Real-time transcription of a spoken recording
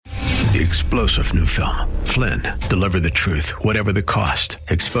The explosive new film, Flynn, deliver the truth, whatever the cost,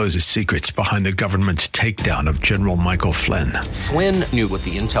 exposes secrets behind the government's takedown of General Michael Flynn. Flynn knew what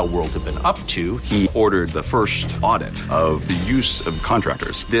the intel world had been up to. He ordered the first audit of the use of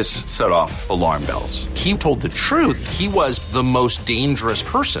contractors. This set off alarm bells. He told the truth. He was the most dangerous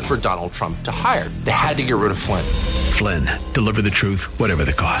person for Donald Trump to hire. They had to get rid of Flynn. Flynn, deliver the truth, whatever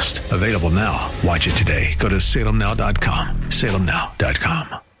the cost. Available now. Watch it today. Go to salemnow.com.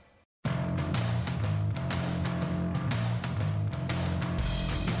 salemnow.com.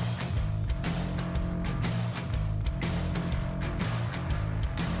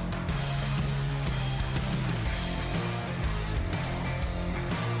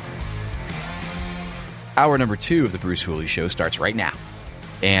 Hour number 2 of the Bruce Hooley Show starts right now.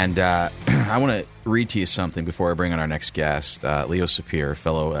 And I want to read to you something before I bring on our next guest, Leo Sapir,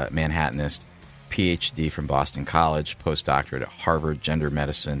 fellow Manhattanist, PhD from Boston College, postdoctorate at Harvard, gender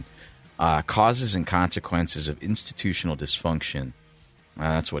medicine, causes and consequences of institutional dysfunction.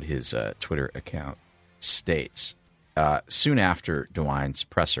 That's what his Twitter account states. Soon after DeWine's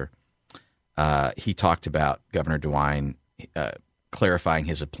presser, he talked about Governor DeWine clarifying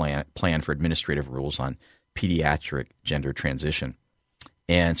his plan for administrative rules on pediatric gender transition.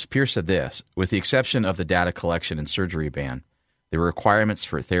 And Sapir said this: with the exception of the data collection and surgery ban, the requirements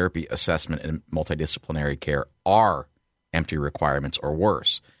for therapy, assessment, and multidisciplinary care are empty requirements or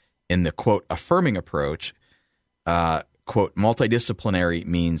worse. In the, quote, affirming approach, quote, multidisciplinary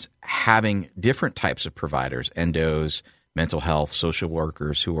means having different types of providers, endos, mental health, social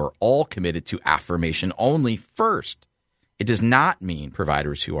workers, who are all committed to affirmation only first. It does not mean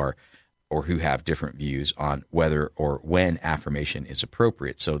providers who are or who have different views on whether or when affirmation is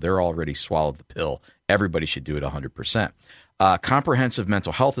appropriate. So they're already swallowed the pill. Everybody should do it 100%. Comprehensive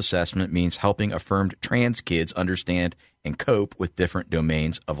mental health assessment means helping affirmed trans kids understand and cope with different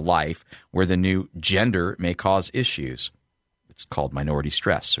domains of life where the new gender may cause issues. It's called minority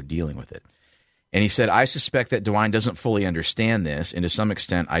stress, so dealing with it. And he said, I suspect that DeWine doesn't fully understand this, and to some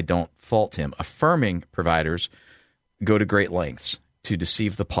extent I don't fault him. Affirming providers go to great lengths to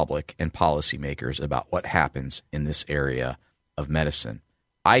deceive the public and policymakers about what happens in this area of medicine.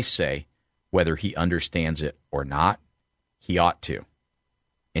 I say, whether he understands it or not, he ought to.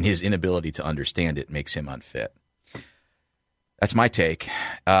 And his inability to understand it makes him unfit. That's my take.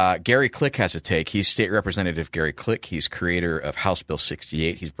 Gary Click has a take. He's State Representative Gary Click. He's creator of House Bill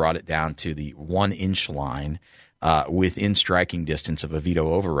 68. He's brought it down to the 1-inch line within striking distance of a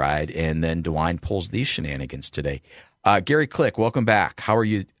veto override. And then DeWine pulls these shenanigans today. Gary Click, welcome back. How are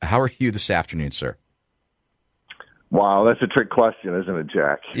you this afternoon, sir? Wow, that's a trick question, isn't it,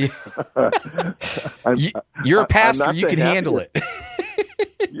 Jack? You're a pastor. You can handle it.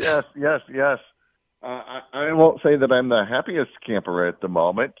 Yes. I won't say that I'm the happiest camper at the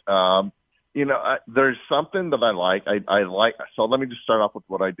moment. There's something that I like. I like. So let me just start off with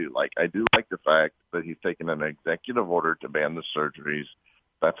what I do like. I do like the fact that he's taken an executive order to ban the surgeries.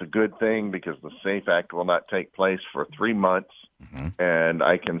 That's a good thing because the SAFE Act will not take place for 3 months. Mm-hmm. And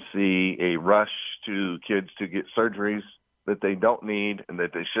I can see a rush to kids to get surgeries that they don't need and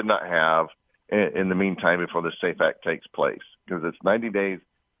that they should not have in the meantime before the SAFE Act takes place, because it's 90 days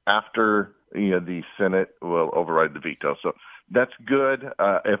after the Senate will override the veto. So that's good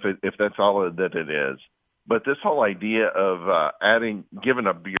if that's all that it is. But this whole idea of giving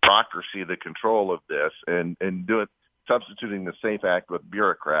a bureaucracy the control of this and substituting the SAFE Act with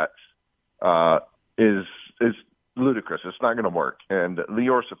bureaucrats is ludicrous. It's not going to work. And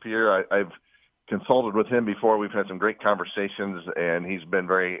Leo Sapir, I've consulted with him before. We've had some great conversations, and he's been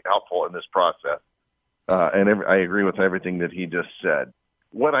very helpful in this process. And I agree with everything that he just said.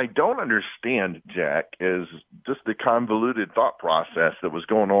 What I don't understand, Jack, is just the convoluted thought process that was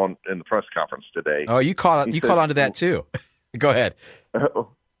going on in the press conference today. Oh, you caught on to that too. Go ahead.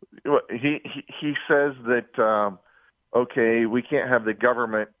 He says that okay, we can't have the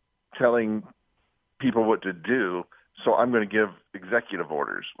government telling people what to do, so I'm going to give executive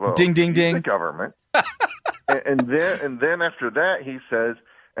orders. Well, ding, ding, ding. The government. and then after that, he says,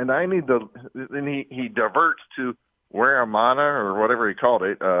 and I need then he diverts to marijuana or whatever he called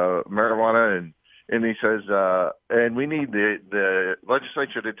it, marijuana, and he says, and we need the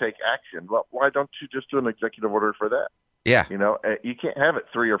legislature to take action. Well, why don't you just do an executive order for that? Yeah. You can't have it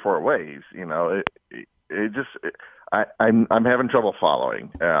 3 or 4 ways. I'm having trouble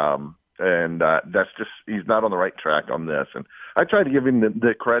following. And that's just, he's not on the right track on this. And I try to give him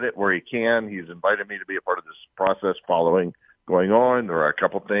the credit where he can. He's invited me to be a part of this process going on. There are a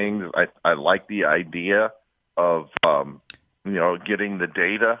couple things. I like the idea of, getting the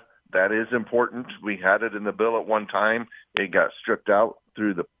data That is important. We had it in the bill at one time. It got stripped out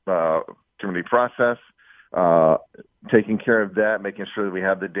through the committee process. Taking care of that, making sure that we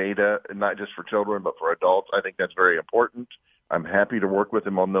have the data, not just for children, but for adults. I think that's very important. I'm happy to work with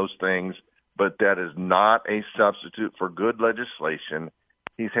him on those things, but that is not a substitute for good legislation.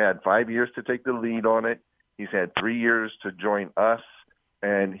 He's had 5 years to take the lead on it. He's had 3 years to join us,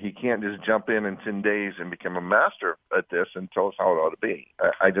 and he can't just jump in 10 days and become a master at this and tell us how it ought to be.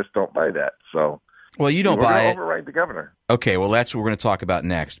 I just don't buy that. So, well, you don't buy it. Override the governor. Okay, well, that's what we're going to talk about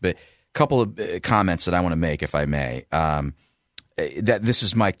next. But a couple of comments that I want to make, if I may. That this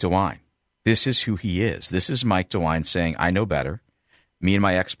is Mike DeWine. This is who he is. This is Mike DeWine saying, I know better. Me and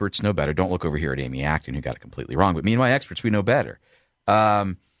my experts know better. Don't look over here at Amy Acton, who got it completely wrong. But me and my experts, we know better.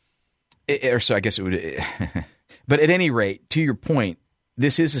 So I guess it would. But at any rate, to your point,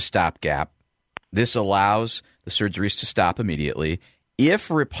 this is a stopgap. This allows the surgeries to stop immediately. If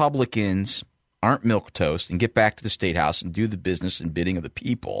Republicans aren't milquetoast and get back to the State House and do the business and bidding of the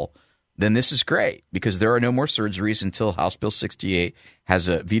people, then this is great, because there are no more surgeries until House Bill 68 has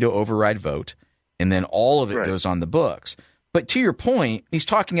a veto override vote, and then all of it goes on the books. But to your point, he's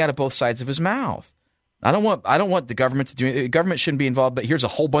talking out of both sides of his mouth. I don't want the government to do it. The government shouldn't be involved, but here's a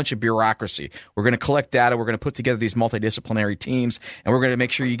whole bunch of bureaucracy. We're going to collect data. We're going to put together these multidisciplinary teams, and we're going to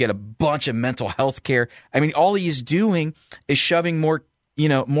make sure you get a bunch of mental health care. I mean, all he's doing is shoving more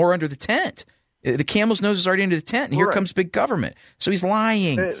under the tent. The camel's nose is already into the tent, and here comes big government. So he's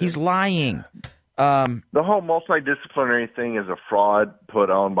lying. He's lying. The whole multidisciplinary thing is a fraud put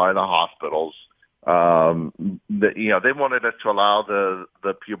on by the hospitals. They wanted us to allow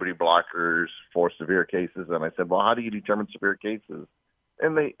the puberty blockers for severe cases, and I said, well, how do you determine severe cases?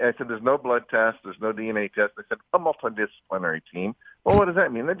 And I said, there's no blood test, there's no DNA test. They said, a multidisciplinary team. Well, what does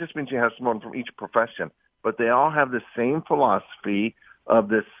that mean? That just means you have someone from each profession, but they all have the same philosophy of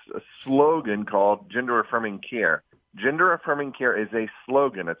this slogan called gender-affirming care. Gender-affirming care is a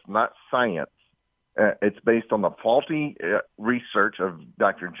slogan. It's not science. It's based on the faulty research of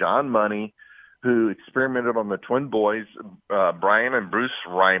Dr. John Money, who experimented on the twin boys, Brian and Bruce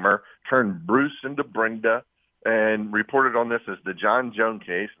Reimer, turned Bruce into Brenda, and reported on this as the John Jones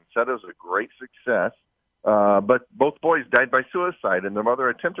case, and said it was a great success. But both boys died by suicide, and their mother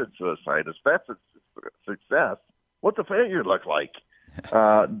attempted suicide. If that's a success, what's the failure look like?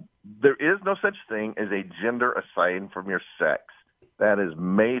 There is no such thing as a gender aside from your sex. That is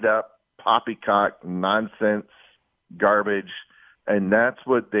made up, poppycock, nonsense, garbage, and that's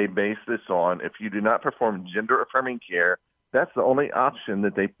what they base this on. If you do not perform gender-affirming care, that's the only option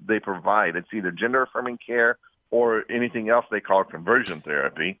that they provide. It's either gender-affirming care or anything else they call conversion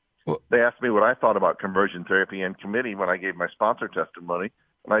therapy. Well, they asked me what I thought about conversion therapy in committee when I gave my sponsor testimony.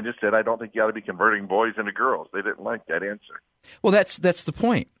 And I just said, I don't think you ought to be converting boys into girls. They didn't like that answer. Well, that's the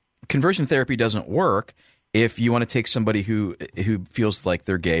point. Conversion therapy doesn't work if you want to take somebody who feels like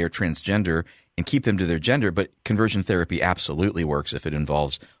they're gay or transgender and keep them to their gender. But conversion therapy absolutely works if it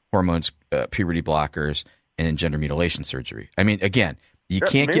involves hormones, puberty blockers, and gender mutilation surgery. I mean, again, you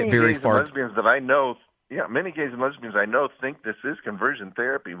can't get very far. Many gays and lesbians that I know, many gays and lesbians I know think this is conversion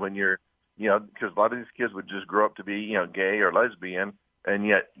therapy when you're, because a lot of these kids would just grow up to be, gay or lesbian. And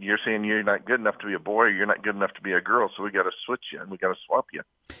yet you're saying you're not good enough to be a boy, or you're not good enough to be a girl, so we got to switch you and we got to swap you.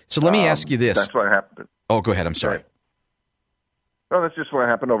 So let me ask you this. That's what happened. Oh, go ahead. I'm sorry. No, that's just what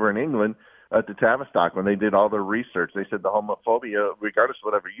happened over in England at the Tavistock when they did all their research. They said the homophobia, regardless of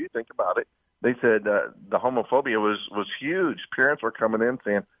whatever you think about it, they said the homophobia was huge. Parents were coming in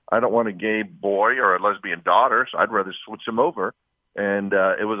saying, I don't want a gay boy or a lesbian daughter, so I'd rather switch them over. And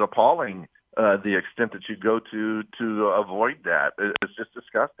it was appalling. The extent that you go to avoid that. It's just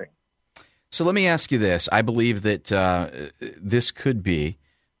disgusting. So let me ask you this. I believe that this could be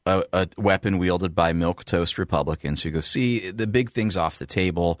a weapon wielded by milquetoast Republicans who go, see, the big thing's off the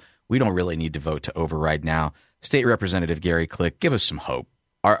table. We don't really need to vote to override now. State Representative Gary Click, give us some hope.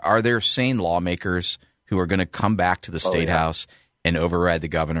 Are there sane lawmakers who are going to come back to the State House and override the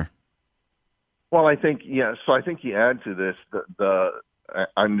governor? Well, I think, So I think you add to this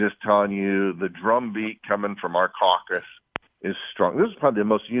I'm just telling you, the drumbeat coming from our caucus is strong. This is probably the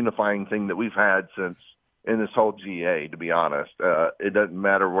most unifying thing that we've had since in this whole GA, to be honest. It doesn't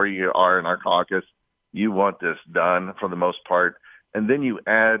matter where you are in our caucus. You want this done for the most part. And then you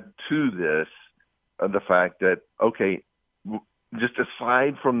add to this the fact that, just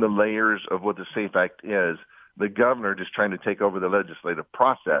aside from the layers of what the SAFE Act is, the governor just trying to take over the legislative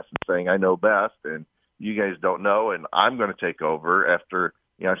process and saying, I know best, and you guys don't know, and I'm going to take over after,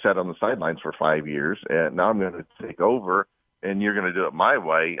 I sat on the sidelines for 5 years, and now I'm going to take over, and you're going to do it my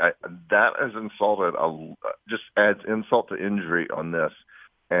way. That has just adds insult to injury on this.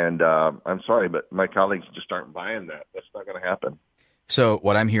 And I'm sorry, but my colleagues just aren't buying that. That's not going to happen. So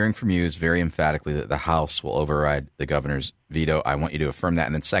what I'm hearing from you is very emphatically that the House will override the governor's veto. I want you to affirm that.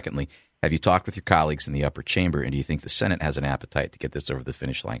 And then secondly, have you talked with your colleagues in the upper chamber, and do you think the Senate has an appetite to get this over the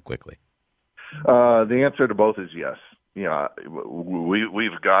finish line quickly? The answer to both is yes.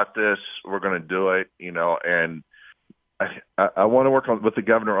 We've got this. We're going to do it, and I want to work with the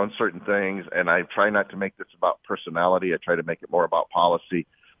governor on certain things, and I try not to make this about personality. I try to make it more about policy.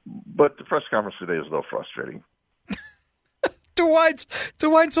 But the press conference today is a little frustrating.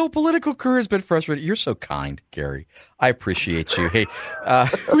 DeWine's whole political career has been frustrating. You're so kind, Gary. I appreciate you. Hey,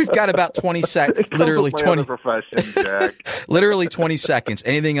 we've got about 20 seconds. Literally 20. Profession, Jack. Literally 20 seconds.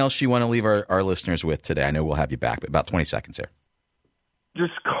 Anything else you want to leave our listeners with today? I know we'll have you back, but about 20 seconds here.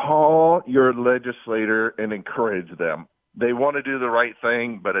 Just call your legislator and encourage them. They want to do the right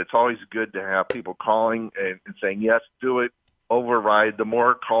thing, but it's always good to have people calling and saying, yes, do it. Override. The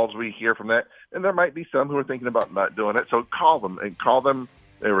more calls we hear from that, and there might be some who are thinking about not doing it, so call them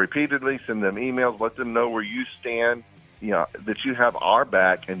repeatedly, send them emails, let them know where you stand, that you have our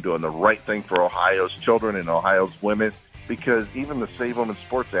back and doing the right thing for Ohio's children and Ohio's women, because even the Save Women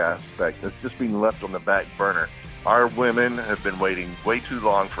Sports aspect is just being left on the back burner. Our women have been waiting way too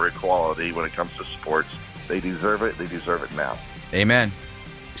long for equality when it comes to sports. They deserve it. They deserve it now. Amen.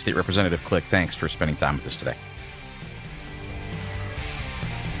 State Representative Click, thanks for spending time with us today.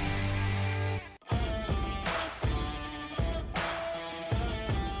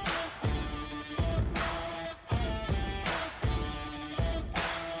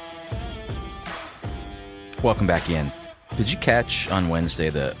 Welcome back in. Did you catch on Wednesday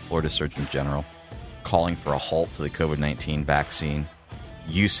the Florida Surgeon General calling for a halt to the COVID-19 vaccine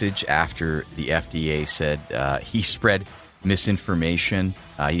usage after the FDA said he spread misinformation?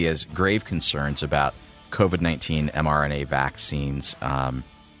 He has grave concerns about COVID-19 mRNA vaccines and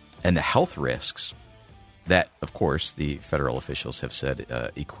the health risks that, of course, the federal officials have said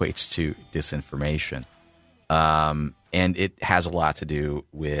equates to disinformation. And it has a lot to do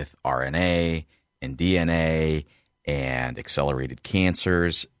with RNA and DNA and accelerated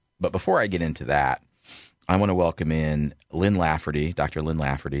cancers. But before I get into that, I want to welcome in Lynn Lafferty, Dr. Lynn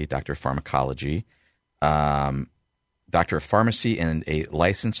Lafferty, Doctor of Pharmacology, Doctor of Pharmacy and a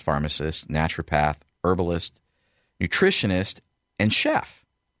licensed pharmacist, naturopath, herbalist, nutritionist, and chef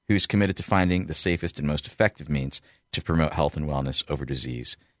who's committed to finding the safest and most effective means to promote health and wellness over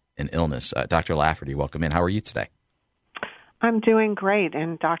disease and illness. Dr. Lafferty, welcome in. How are you today? I'm doing great,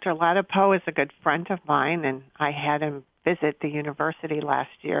 and Dr. Ladapo is a good friend of mine, and I had him visit the university last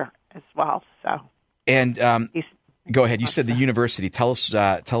year as well. So, and go ahead. You said the university. Tell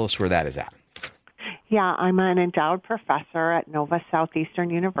us where that is at. Yeah, I'm an endowed professor at Nova Southeastern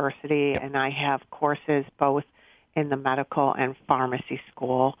University, and I have courses both in the medical and pharmacy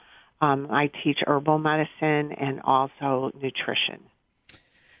school. I teach herbal medicine and also nutrition.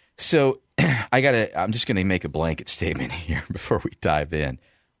 So I'm just going to make a blanket statement here before we dive in.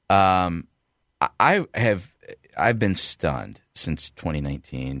 I've been stunned since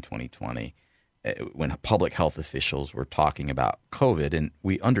 2019, 2020, when public health officials were talking about COVID, and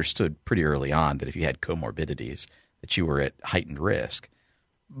we understood pretty early on that if you had comorbidities, that you were at heightened risk.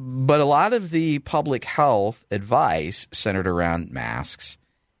 But a lot of the public health advice centered around masks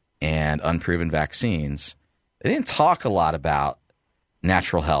and unproven vaccines. They didn't talk a lot about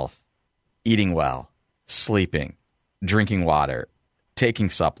natural health, eating well, sleeping, drinking water, taking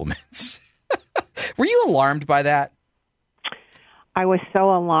supplements. Were you alarmed by that? I was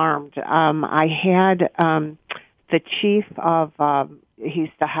so alarmed. I had the chief of, he's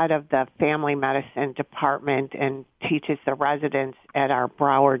the head of the family medicine department and teaches the residents at our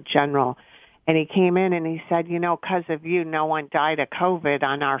Broward General. And he came in and he said, because of you, no one died of COVID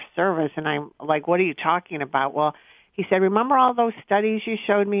on our service. And I'm like, what are you talking about? Well, he said, remember all those studies you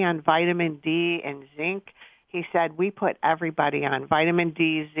showed me on vitamin D and zinc? He said, we put everybody on vitamin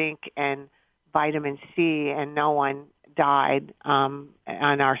D, zinc, and vitamin C, and no one died on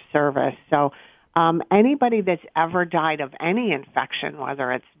our service. So anybody that's ever died of any infection,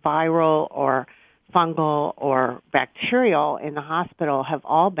 whether it's viral or fungal or bacterial in the hospital, have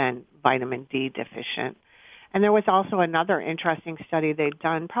all been vitamin D deficient. And there was also another interesting study they'd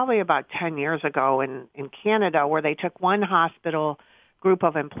done probably about 10 years ago in Canada, where they took one hospital group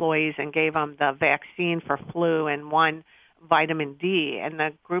of employees and gave them the vaccine for flu and one vitamin D. And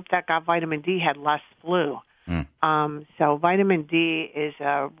the group that got vitamin D had less flu. So vitamin D is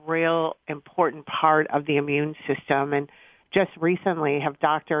a real important part of the immune system. And just recently have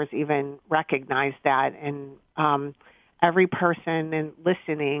doctors even recognized that. And every person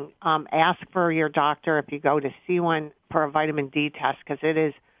listening, ask for your doctor if you go to see one for a vitamin D test because it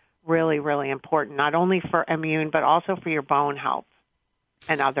is really, really important, not only for immune, but also for your bone health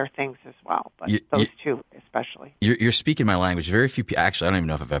and other things as well. But those two especially. You're speaking my language. Very few people, actually, I don't even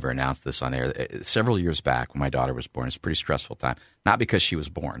know if I've ever announced this on air. Several years back when my daughter was born, it was a pretty stressful time. Not because she was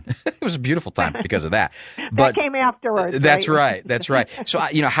born. It was a beautiful time because of that. But that came afterwards. That's right. That's right. So,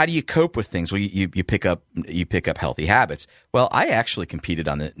 how do you cope with things? Well, you pick up healthy habits. Well, I actually competed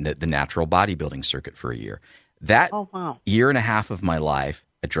on the natural bodybuilding circuit for a year. That year and a half of my life,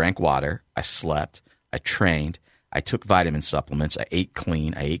 I drank water, I slept, I trained, I took vitamin supplements, I ate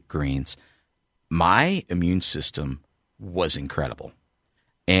clean, I ate greens. My immune system was incredible.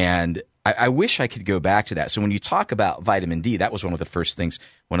 And I wish I could go back to that. So when you talk about vitamin D, that was one of the first things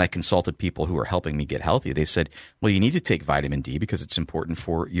when I consulted people who were helping me get healthy. They said, well, you need to take vitamin D because it's important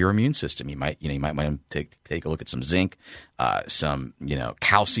for your immune system. You might want to take a look at some zinc, some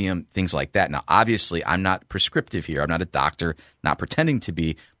calcium, things like that. Now, obviously, I'm not prescriptive here. I'm not a doctor, not pretending to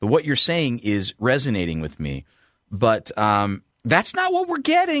be. But what you're saying is resonating with me. But that's not what we're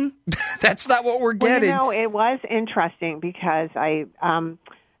getting. That's not what we're getting. Well, it was interesting because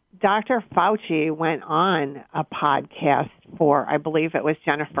Dr. Fauci went on a podcast for, I believe it was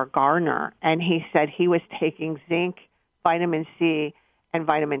Jennifer Garner, and he said he was taking zinc, vitamin C, and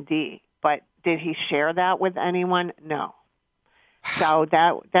vitamin D. But did he share that with anyone? No. So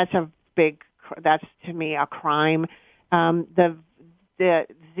that's to me a crime. The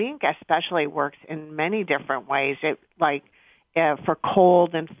zinc especially works in many different ways. It for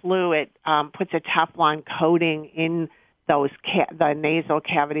cold and flu, it puts a Teflon coating in the nasal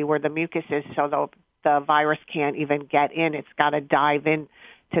cavity where the mucus is, so the virus can't even get in. It's got to dive in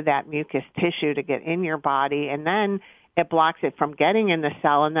to that mucus tissue to get in your body, and then it blocks it from getting in the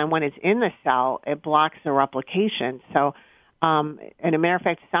cell, and then when it's in the cell, it blocks the replication. So, and a matter of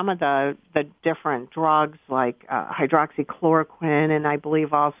fact, some of the different drugs like hydroxychloroquine and I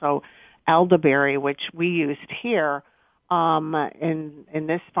believe also elderberry, which we used here in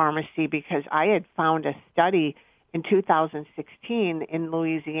this pharmacy because I had found a study in 2016 in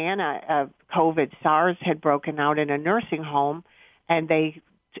Louisiana, COVID, SARS had broken out in a nursing home, and they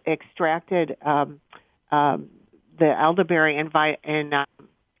extracted the elderberry in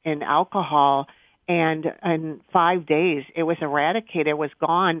alcohol, and in 5 days it was eradicated, it was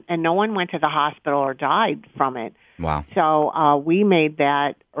gone, and no one went to the hospital or died from it. Wow. So we made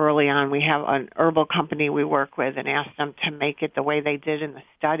that early on. We have an herbal company we work with and asked them to make it the way they did in the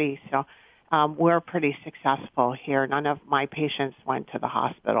study. So we're pretty successful here. None of my patients went to the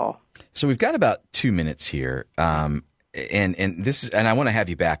hospital. So we've got about 2 minutes here, and I want to have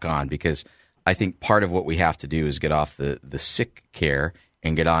you back on because I think part of what we have to do is get off the sick care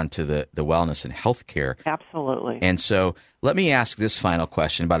and get on to the wellness and health care. Absolutely. And so let me ask this final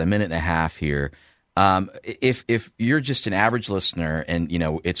question, about a minute and a half here. If you're just an average listener and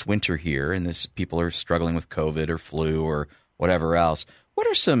it's winter here and people are struggling with COVID or flu or whatever else, what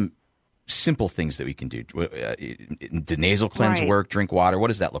are some simple things that we can do? Do nasal cleanse work? Drink water? What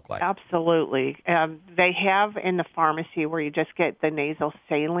does that look like? Absolutely. They have in the pharmacy where you just get the nasal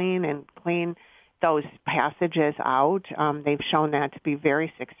saline and clean those passages out. They've shown that to be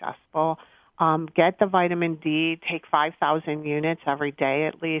very successful. Get the vitamin D, take 5,000 units every day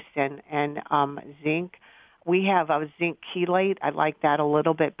at least, and zinc. We have a zinc chelate. I like that a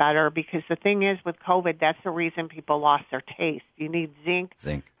little bit better because the thing is with COVID, that's the reason people lost their taste. You need zinc.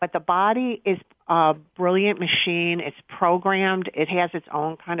 But the body is a brilliant machine. It's programmed. It has its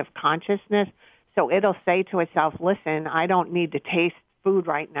own kind of consciousness. So it'll say to itself, listen, I don't need to taste food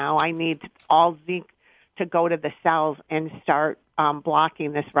right now. I need all zinc to go to the cells and start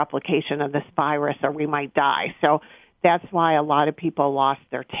blocking this replication of this virus or we might die. So that's why a lot of people lost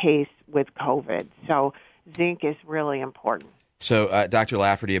their taste with COVID. So zinc is really important. So, Dr.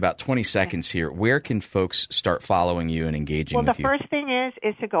 Lafferty, about 20 seconds here. Where can folks start following you and engaging with you? Well, the first thing is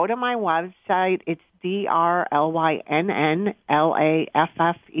to go to my website. It's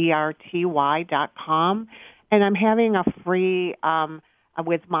DrLynnLafferty.com. And I'm having a free,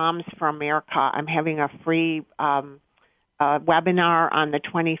 with Moms for America, I'm having a free webinar on the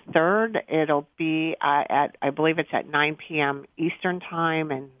 23rd. It'll be I believe it's at 9 p.m. Eastern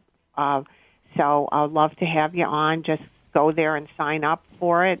Time. And so I'd love to have you on. Just go there and sign up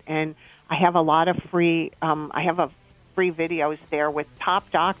for it. And I have a lot of free videos there with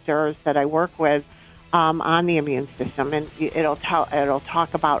top doctors that I work with on the immune system, and it'll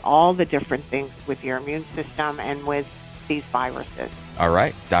talk about all the different things with your immune system and with these viruses. All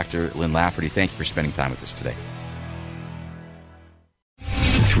right, Dr. Lynn Lafferty, thank you for spending time with us today.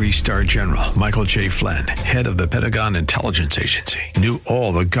 3-star general Michael J. Flynn, head of the Pentagon Intelligence Agency, knew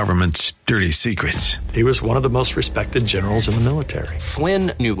all the government's dirty secrets. He was one of the most respected generals in the military.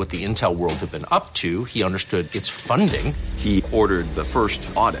 Flynn knew what the intel world had been up to. He understood its funding. He ordered the first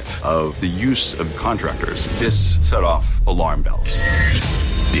audit of the use of contractors. This set off alarm bells.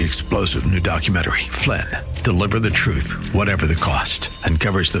 The explosive new documentary, Flynn, Deliver the Truth, Whatever the Cost,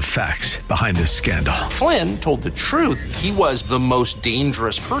 uncovers the facts behind this scandal. Flynn told the truth. He was the most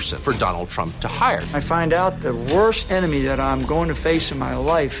dangerous person for Donald Trump to hire. I find out the worst enemy that I'm going to face in my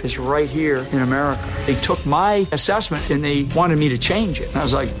life is right here in America. They took my assessment and they wanted me to change it. And I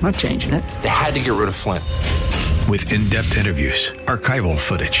was like, I'm not changing it. They had to get rid of Flynn. With in-depth interviews, archival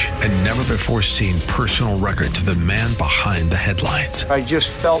footage, and never-before-seen personal records of the man behind the headlines. I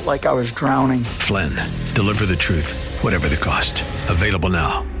just felt like I was drowning. Flynn, Deliver the Truth, Whatever the Cost. Available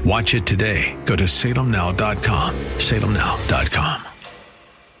now. Watch it today. Go to salemnow.com. salemnow.com.